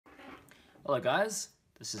Hello guys,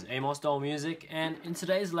 this is Amosdoll Music, and in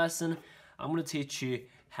today's lesson I'm going to teach you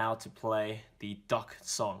how to play the duck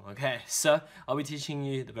song. Okay, so I'll be teaching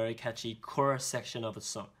you the very catchy chorus section of the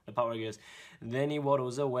song, the part where it goes, then he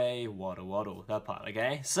waddles away, waddle waddle, that part.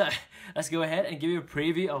 Okay, so let's go ahead and give you a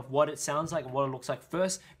preview of what it sounds like and what it looks like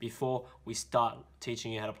first before we start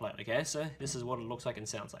teaching you how to play it. Okay, so this is what it looks like and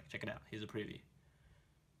sounds like. Check it out, here's a preview.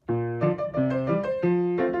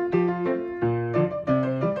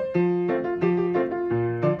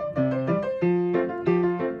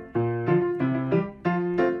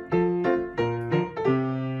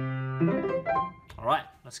 Alright,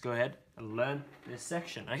 let's go ahead and learn this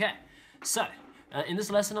section. Okay, so in this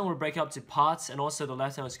lesson I'm going to break it up to parts, and also the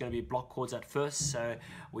lesson is going to be block chords at first, so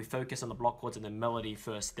we focus on the block chords and the melody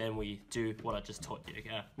first, then we do what I just taught you,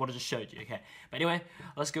 okay? What I just showed you, okay? But anyway,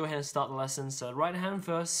 let's go ahead and start the lesson. So right hand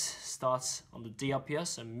first starts on the D up here,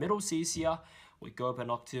 so middle C is here, we go up an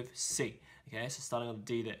octave C, okay? So starting on the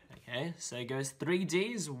D there, okay? So it goes 3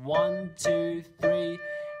 Ds, 1, 2, 3,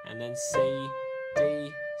 and then C,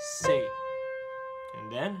 D, C. And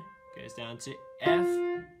then goes down to F,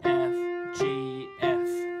 F, G, F.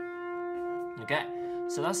 Okay,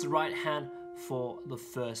 so that's the right hand for the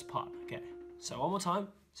first part. Okay, so one more time.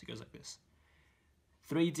 So it goes like this.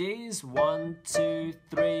 3 Ds, 1, 2,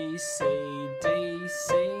 3, C, D,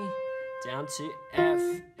 C, down to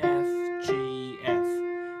F, F, G, F.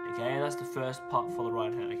 Okay, that's the first part for the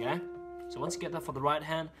right hand, okay? So once you get that for the right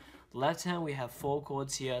hand, the left hand, we have 4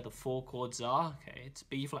 chords here. The 4 chords are, okay, it's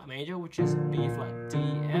B flat major, which is B flat D,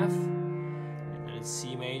 F, and then it's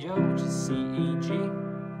C major, which is C, E, G,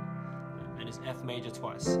 and then it's F major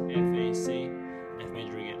twice, F, A, C, and F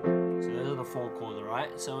major again. So those are the 4 chords,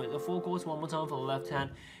 alright? So the 4 chords, one more time for the left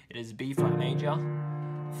hand, it is B flat major,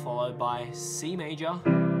 followed by C major,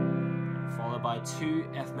 followed by 2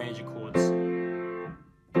 F major chords.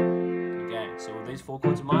 Okay, so with these 4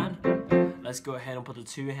 chords in mind, let's go ahead and put the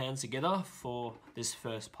 2 hands together for this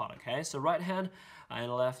first part, okay? So right hand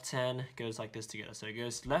and left hand goes like this together. So it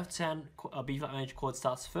goes left hand, B flat major chord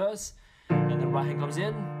starts first, and then right hand comes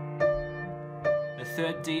in, the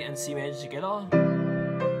 3rd D and C major together.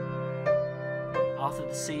 After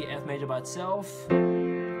the C, F major by itself,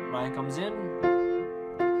 right hand comes in,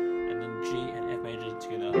 and then G and F major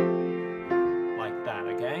together, like that,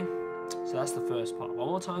 okay? So that's the first part. One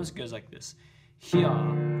more time, it goes like this. Here,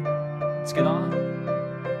 together,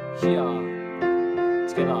 here,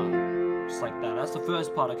 together, just like that. That's the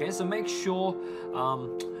first part, okay? So make sure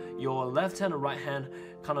your left hand and right hand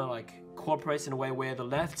kind of like cooperates in a way where the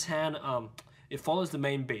left hand, it follows the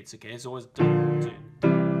main beats, okay? It's always dun, dun,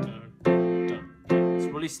 dun, dun, dun, dun. It's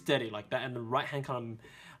really steady like that, and the right hand kind of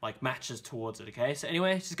like matches towards it, okay? So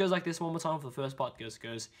anyway, it just goes like this one more time for the first part. Goes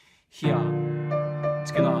here,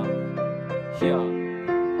 together, here,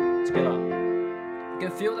 together. You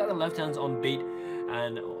can feel that the left hand's on beat,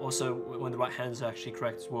 and also when the right hand's actually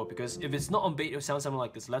correct as well, because if it's not on beat, it will sound something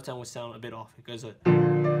like this. Left hand will sound a bit off. It goes like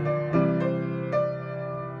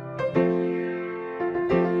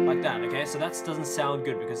that, okay? So that doesn't sound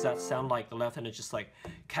good, because that sound like the left hand is just like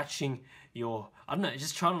catching your, I don't know,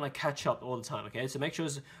 just trying to like catch up all the time, okay? So make sure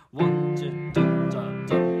it's 1, 2, dun, dun,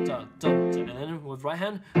 dun, dun, dun, dun, and then with right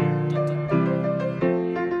hand, dun, dun,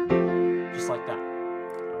 just like that.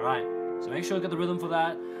 Alright. So make sure you get the rhythm for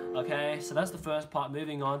that, okay? So that's the first part.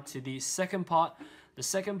 Moving on to the second part. The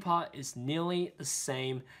second part is nearly the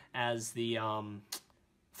same as the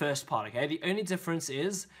first part, okay? The only difference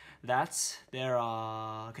is that there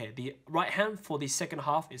are, okay, the right hand for the second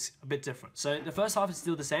half is a bit different. So the first half is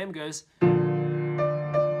still the same, goes, and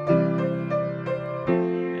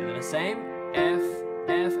then the same, F,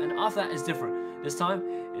 F, and after that is different. This time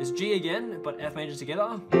is G again, but F major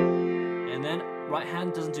together, and then right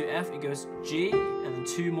hand doesn't do F, it goes G, and then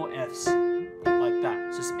 2 more Fs, like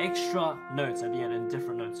that. So just extra notes at the end and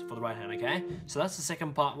different notes for the right hand, okay? So that's the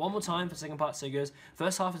second part. One more time for the second part. So it goes,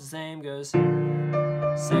 first half is the same, goes,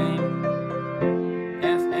 same,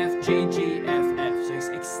 F, F, G, G, F, F. So it's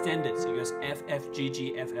extended, so it goes F, F, G,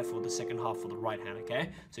 G, F, F for the second half for the right hand, okay?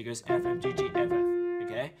 So it goes F, F, G, G, F, F,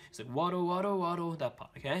 okay? It's like waddle, waddle, waddle, that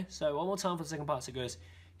part, okay? So one more time for the second part. So it goes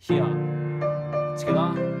here,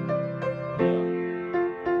 together,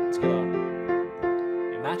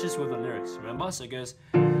 it matches with the lyrics, remember? So it goes,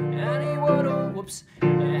 and he waddled, whoops,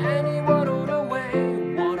 and he waddled away,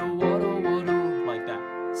 waddle, waddle, waddle, like that.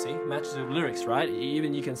 See, matches with lyrics, right?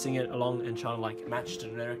 Even you can sing it along and try to like match the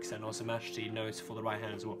lyrics and also match the notes for the right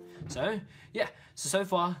hand as well. So yeah, so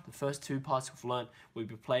far the first 2 parts we've learned will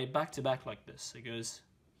be played back to back like this. It goes.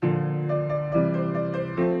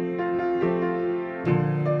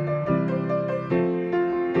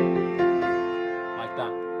 Like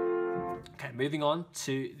that. Okay, moving on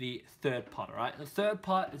to the third part, all right? The third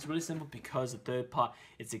part is really simple because the third part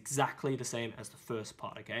is exactly the same as the first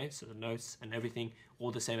part, okay? So the notes and everything,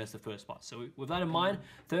 all the same as the first part. So with that in mind,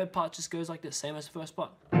 third part just goes like this, same as the first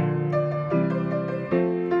part. So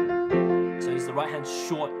it's the right hand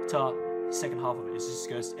shorter second half of it. It just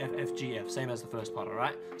goes F, F, G, F, same as the first part, all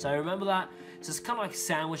right? So remember that. So it's kind of like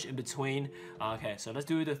sandwiched in between. Okay, so let's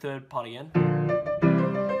do the third part again.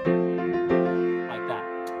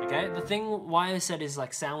 Okay, the thing why I said is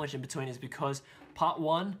like sandwich in between is because part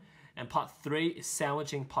 1 and part 3 is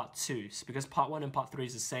sandwiching part 2. So because part 1 and part 3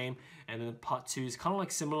 is the same, and then part 2 is kind of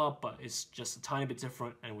like similar, but it's just a tiny bit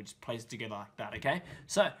different, and we just place it together like that, okay?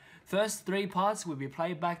 So, first 3 parts will be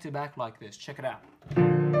played back to back like this. Check it out.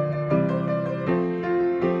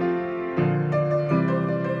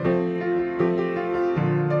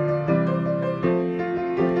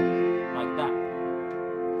 Like that.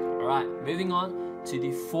 Alright, moving on to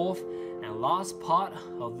the fourth and last part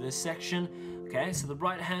of this section. Okay, so the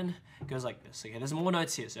right hand goes like this. Okay, there's more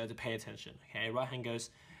notes here, so you have to pay attention. Okay, right hand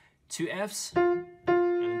goes 2 Fs, and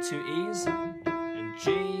then 2 Es, and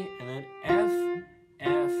G, and then F,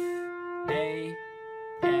 F, A,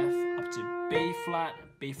 F, up to B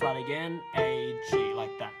flat again, A, G,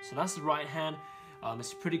 like that. So that's the right hand.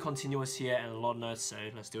 It's pretty continuous here and a lot of notes, so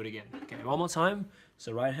let's do it again. Okay, one more time.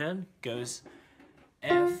 So right hand goes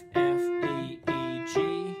F, F, E, E,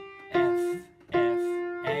 G, F, F,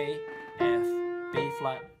 A, F, B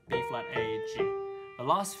flat, A, G. The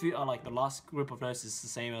last few are like the last group of notes is the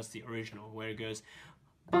same as the original, where it goes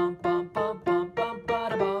bum bum bum bum bum ba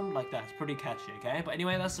da bum like that. It's pretty catchy, okay? But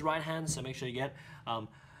anyway, that's the right hand, so make sure you get da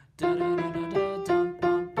da da da da dum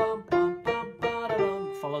bum bum bum bum ba da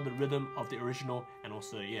dum. Follow the rhythm of the original, and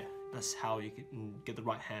also yeah, that's how you can get the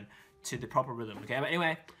right hand to the proper rhythm, okay? But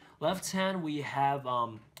anyway, left hand we have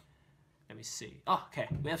let me see. Oh, okay.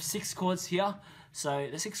 We have 6 chords here. So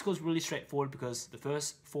the 6 chords really straightforward because the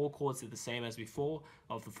first 4 chords are the same as before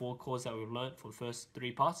of the 4 chords that we've learned for the first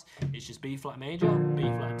 3 parts. It's just B flat major, B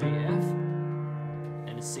flat D, F,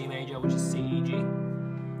 and it's C major, which is C, E, G,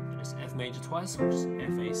 and it's F major twice, which is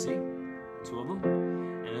F, A, C, 2 of them.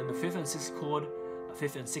 And then the 5th and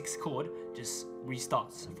 6th chord just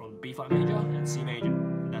restarts from B flat major and C major.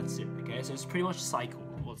 And that's it, okay? So it's pretty much a cycle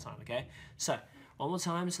all the time, okay? So one more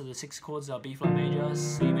time, so the 6 chords are B flat major,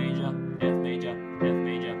 C major, F major,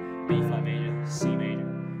 B flat major, C major.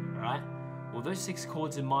 Alright? With those 6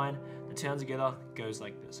 chords in mind, the turn together goes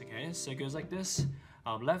like this, okay? So it goes like this.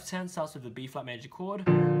 Left hand starts with the B flat major chord,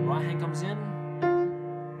 right hand comes in,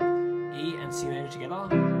 E and C major together,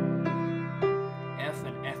 F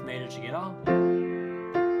and F major together,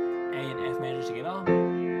 A and F major together,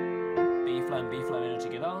 B flat and B flat major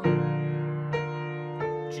together,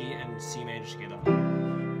 G and C major together,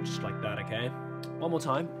 just like that, okay? One more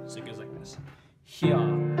time, so it goes like this. Here,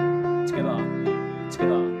 together,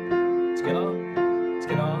 together, together,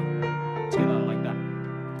 together, together, like that.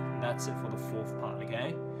 And that's it for the 4th part,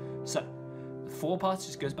 okay? So, the 4 parts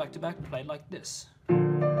just goes back to back, played like this.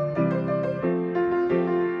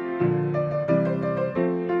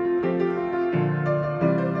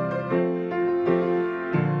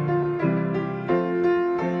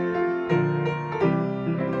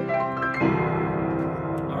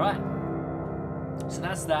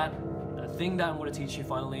 That. The thing that I'm going to teach you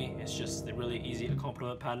finally is just the really easy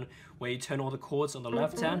accompaniment pattern where you turn all the chords on the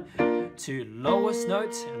left hand to lowest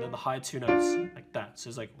notes and then the high 2 notes like that. So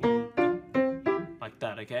it's like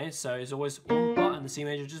that, okay? So it's always umpa and the C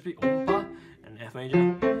major just be umpa and F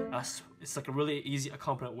major. It's like a really easy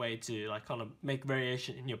accompaniment way to like kind of make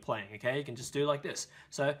variation in your playing, okay? You can just do it like this.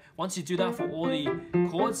 So once you do that for all the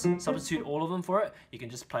chords, substitute all of them for it, you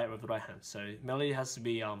can just play it with the right hand. So melody has to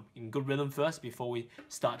be in good rhythm first before we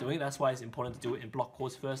start doing it. That's why it's important to do it in block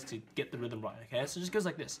chords first to get the rhythm right, okay? So it just goes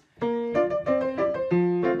like this.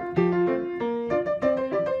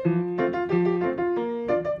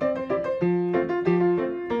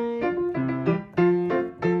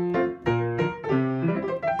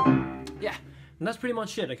 And that's pretty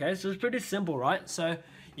much it, okay? So it's pretty simple, right? So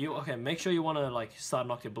make sure you want to like start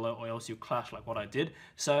an octave below or else you clash like what I did.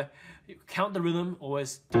 So you count the rhythm,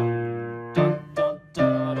 always dun, dun, dun,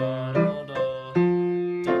 dun, dun, dun,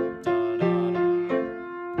 dun, dun, dun, dun.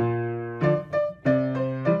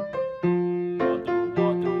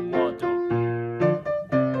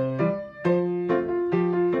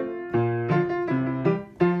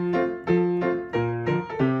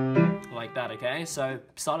 Like that, okay? So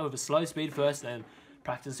start with a slow speed first, then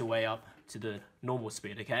practice your way up to the normal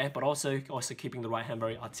speed, okay? But also keeping the right hand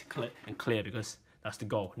very articulate and clear because That's the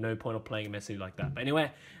goal. No point of playing a message like that. But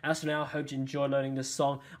anyway, as for now, I hope you enjoyed learning this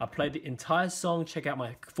song. I played the entire song. Check out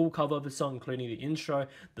my full cover of the song, including the intro,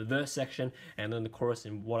 the verse section, and then the chorus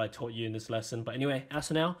and what I taught you in this lesson. But anyway, as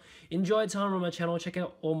for now, enjoy time on my channel. Check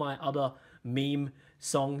out all my other meme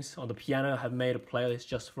songs on the piano. I have made a playlist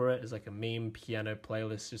just for it. It's like a meme piano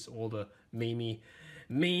playlist, just all the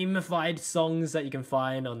meme-ified songs that you can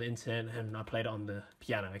find on the internet, and I played it on the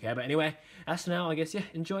piano, okay? But anyway, as for now, I guess, yeah,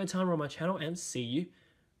 enjoy your time on my channel, and see you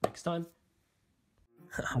next time.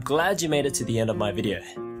 I'm glad you made it to the end of my video.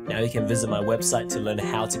 Now you can visit my website to learn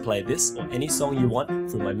how to play this or any song you want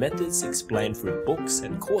through my methods explained through books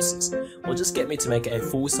and courses, or just get me to make a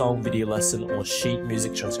full song video lesson or sheet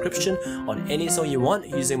music transcription on any song you want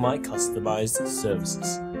using my customized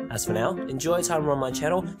services. As for now, enjoy your time on my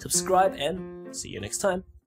channel, subscribe, and see you next time.